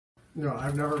No,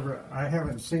 I've never. I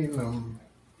haven't seen them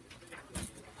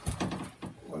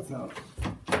without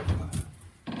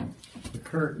the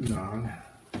curtain on,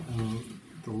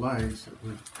 the lights.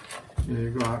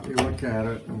 You go out, you look at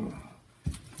it, and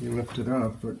you lift it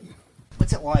up. But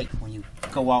what's it like when you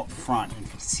go out front and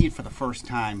see it for the first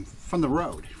time from the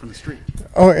road, from the street?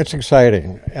 Oh, it's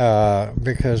exciting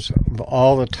because of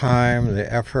all the time,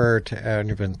 the effort, and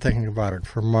you've been thinking about it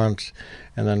for months,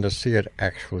 and then to see it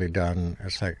actually done,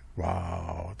 it's like,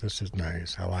 wow, this is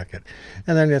nice. I like it.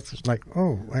 And then it's like,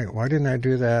 oh, wait, why didn't I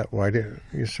do that? Why did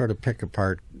you sort of pick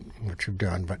apart what you've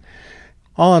done? But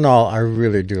all in all, I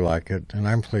really do like it, and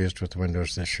I'm pleased with the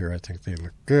windows this year. I think they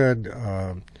look good.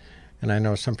 And I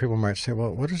know some people might say,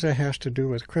 well, what does that have to do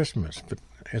with Christmas? But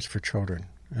it's for children.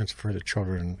 It's for the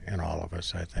children in all of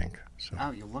us, I think. So.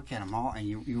 Oh, you look at them all, and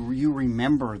you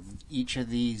remember each of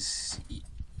these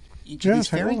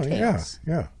fairy tales.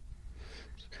 Yeah.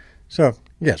 So,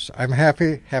 yes, I'm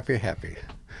happy.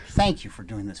 Thank you for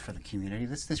doing this for the community.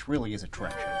 This really is a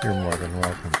treasure. You're more than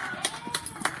welcome.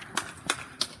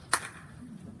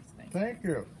 Thank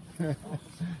you.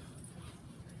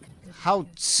 How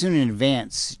soon in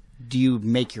advance do you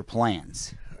make your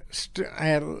plans?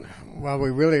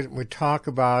 We talk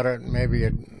about it maybe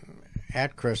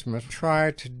at Christmas.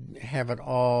 Try to have it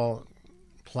all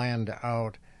planned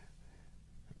out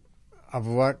of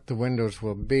what the windows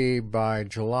will be by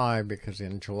July, because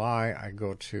in July I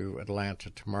go to Atlanta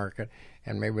to market,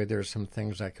 and maybe there's some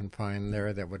things I can find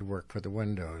there that would work for the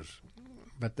windows.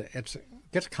 But it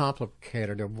gets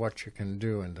complicated of what you can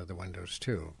do into the windows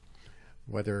too.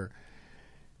 Whether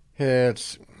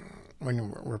it's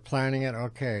when we're planning it,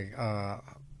 okay,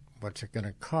 what's it going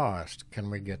to cost? Can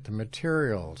we get the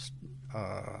materials?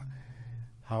 How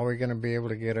are we going to be able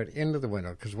to get it into the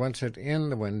window? Because once it's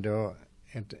in the window,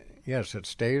 yes, it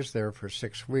stays there for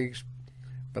 6 weeks,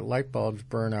 but light bulbs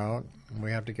burn out, and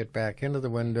we have to get back into the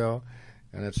window,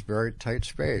 and it's very tight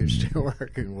space to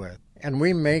working with. And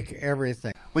we make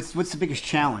everything. What's the biggest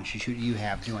challenge you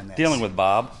have doing this? Dealing with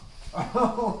Bob.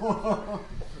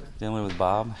 Dealing with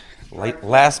Bob.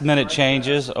 Last minute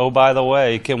changes. Oh, by the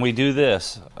way, can we do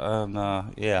this?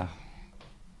 Yeah,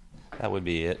 that would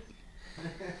be it.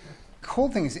 Cool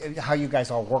thing is how you guys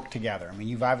all work together. I mean,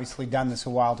 you've obviously done this a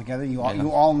while together. You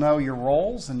all know your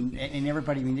roles, and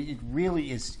everybody. I mean, it really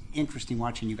is interesting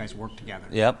watching you guys work together.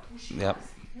 Yep.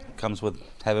 Comes with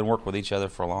having worked with each other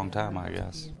for a long time, I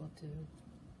guess. Be able to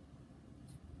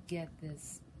get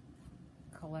this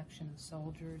collection of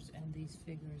soldiers and these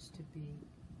figures to be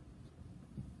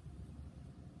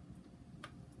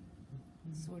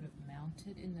sort of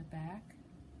mounted in the back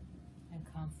and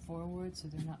come forward so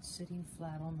they're not sitting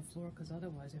flat on the floor, because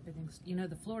otherwise everything's,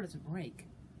 the floor doesn't rake.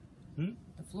 The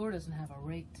floor doesn't have a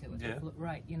rake to it. Yeah.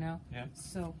 Right, Yeah.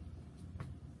 So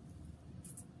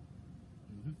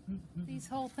these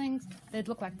whole things, they'd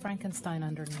look like Frankenstein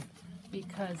underneath,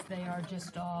 because they are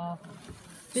just all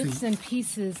bits and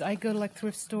pieces. I go to like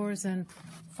thrift stores and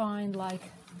find like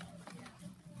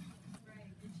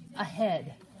a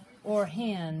head or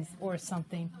hands or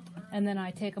something, and then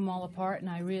I take them all apart and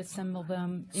I reassemble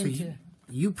them into.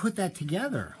 You put that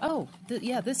together. Oh,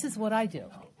 yeah. This is what I do.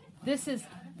 This is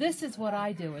what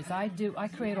I do. I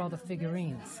create all the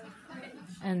figurines,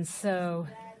 and so.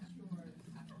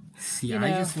 See, I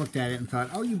just looked at it and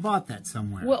thought, oh, you bought that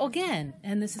somewhere. Well, again,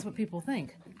 and this is what people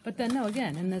think. But then, no,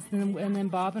 again, and then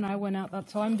Bob and I went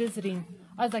out. So I'm visiting.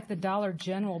 I was like the Dollar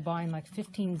General buying like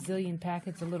 15 zillion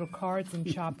packets of little cards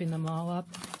and chopping them all up.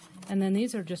 And then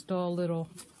these are just all little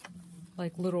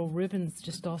ribbons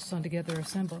just all sewn together,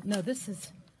 assembled. No, this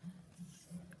is,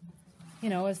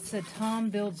 as I said, Tom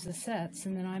builds the sets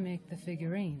and then I make the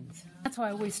figurines. That's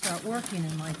why we start working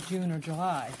in like June or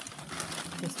July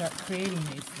to start creating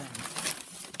these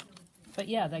things. But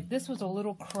yeah, like this was a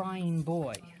little crying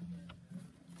boy.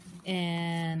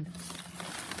 And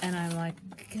I'm like,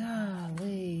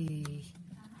 golly,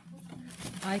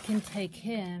 I can take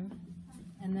him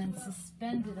and then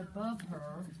suspended above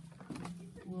her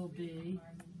will be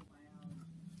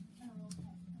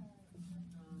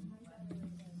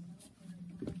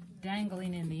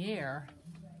dangling in the air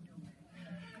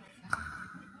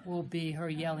will be her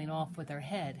yelling off with her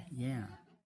head. Yeah.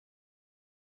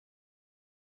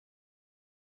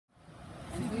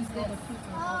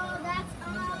 Oh, that's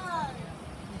odd.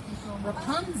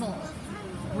 Rapunzel.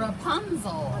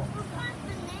 Rapunzel. What's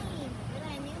the name? But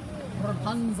I knew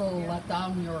Rapunzel, let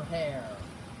down your hair.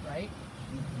 Right?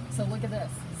 So look at this.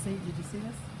 See, did you see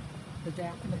this? The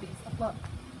Jack and the Beast. Look.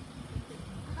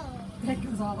 That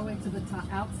goes all the way to the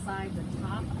top, outside the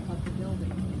top of the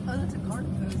building. Oh, that's a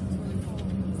garden post. It's really cool.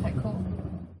 Is that cool?